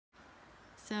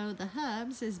So the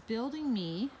Hubs is building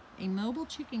me a mobile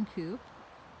chicken coop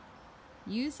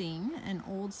using an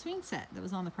old swing set that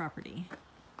was on the property.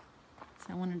 So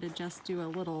I wanted to just do a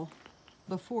little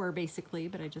before basically,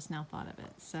 but I just now thought of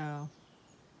it. So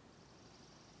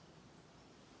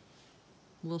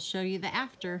we'll show you the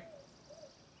after.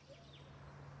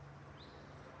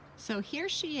 So here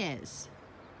she is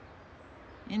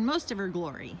in most of her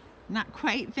glory. Not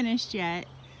quite finished yet,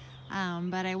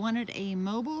 but I wanted a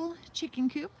mobile chicken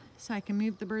coop so I can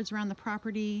move the birds around the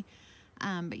property,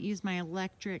 but use my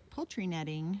electric poultry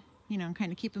netting, you know, and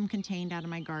kind of keep them contained out of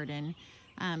my garden,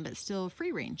 but still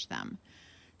free range them.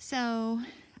 So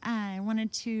I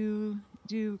wanted to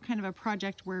do kind of a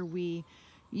project where we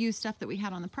use stuff that we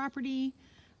had on the property.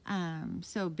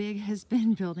 So Big has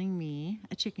been building me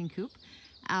a chicken coop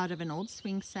out of an old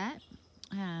swing set.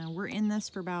 We're in this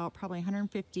for about probably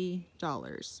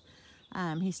 $150.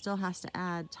 He still has to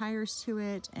add tires to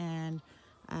it and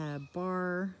a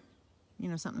bar, you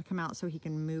know, something to come out so he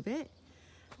can move it.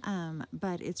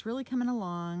 But it's really coming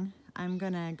along. I'm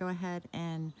gonna go ahead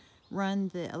and run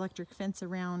the electric fence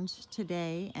around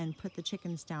today and put the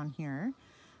chickens down here.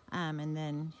 And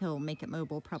then he'll make it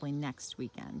mobile probably next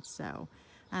weekend. So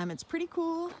it's pretty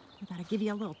cool. I gotta give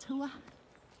you a little tour.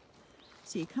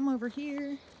 So you come over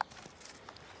here,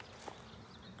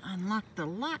 unlock the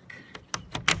lock.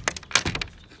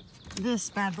 This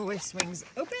bad boy swings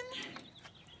open.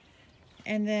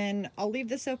 And then I'll leave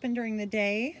this open during the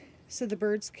day so the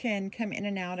birds can come in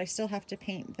and out. I still have to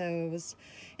paint those.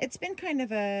 It's been kind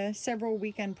of a several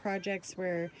weekend projects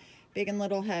where Big and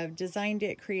Little have designed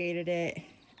it, created it,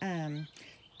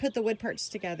 put the wood parts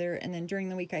together, and then during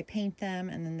the week I paint them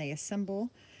and then they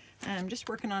assemble. I'm just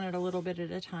working on it a little bit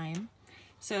at a time.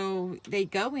 So they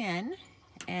go in,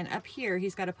 and up here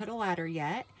he's got to put a ladder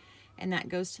yet, and that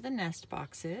goes to the nest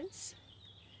boxes.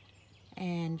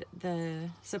 And the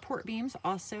support beams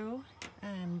also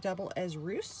double as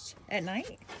roosts at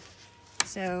night.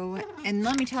 So, and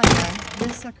let me tell you,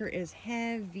 this sucker is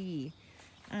heavy.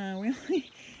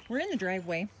 We're in the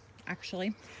driveway,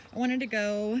 actually. I wanted to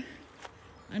go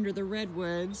under the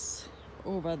redwoods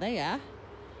over there.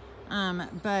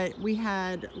 But we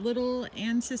had Little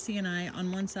and Sissy and I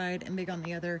on one side and Big on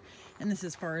the other, and this is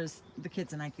as far as the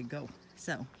kids and I could go.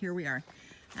 So here we are.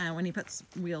 When he puts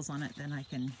wheels on it, then I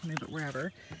can move it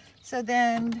wherever. So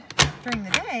then during the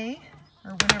day,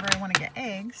 or whenever I want to get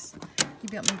eggs, he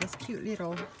built me this cute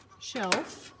little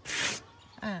shelf,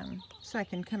 so I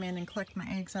can come in and collect my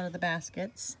eggs out of the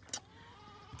baskets.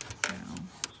 So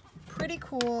pretty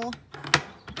cool.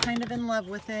 Kind of in love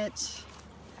with it.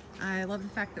 I love the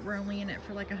fact that we're only in it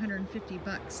for like 150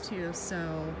 bucks too.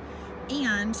 So,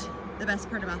 and the best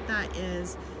part about that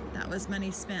is that was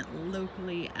money spent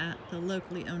locally at the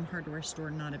locally owned hardware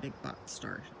store, not a big box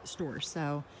store.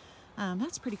 So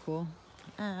that's pretty cool.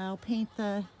 I'll paint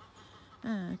the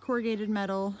corrugated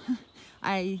metal.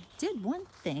 I did one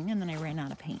thing and then I ran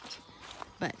out of paint,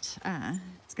 but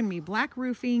it's gonna be black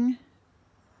roofing,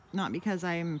 not because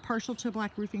I'm partial to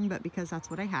black roofing, but because that's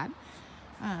what I had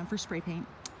for spray paint.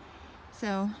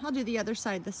 So I'll do the other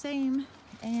side the same.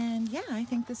 And yeah, I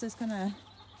think this is gonna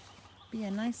be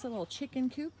a nice little chicken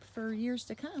coop for years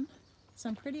to come. So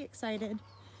I'm pretty excited.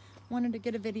 Wanted to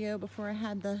get a video before I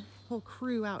had the whole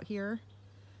crew out here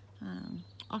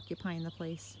occupying the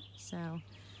place. So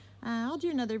I'll do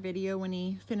another video when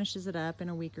he finishes it up in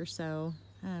a week or so.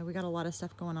 We got a lot of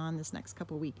stuff going on this next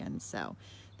couple weekends. So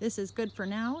this is good for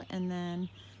now, and then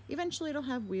eventually it'll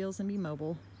have wheels and be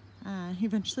mobile.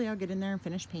 Eventually I'll get in there and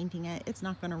finish painting it. It's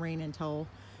not gonna rain until,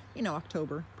 you know,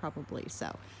 October probably.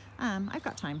 So I've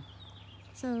got time.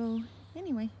 So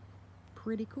anyway,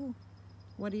 pretty cool.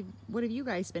 What have you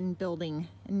guys been building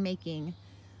and making?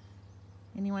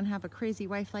 Anyone have a crazy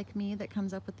wife like me that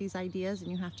comes up with these ideas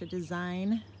and you have to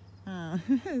design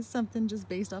something just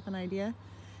based off an idea?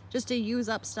 Just to use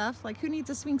up stuff? Like, who needs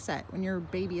a swing set when your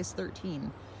baby is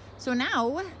 13? So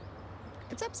now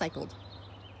it's upcycled.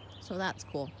 So that's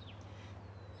cool.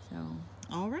 So,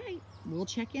 all right, we'll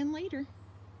check in later.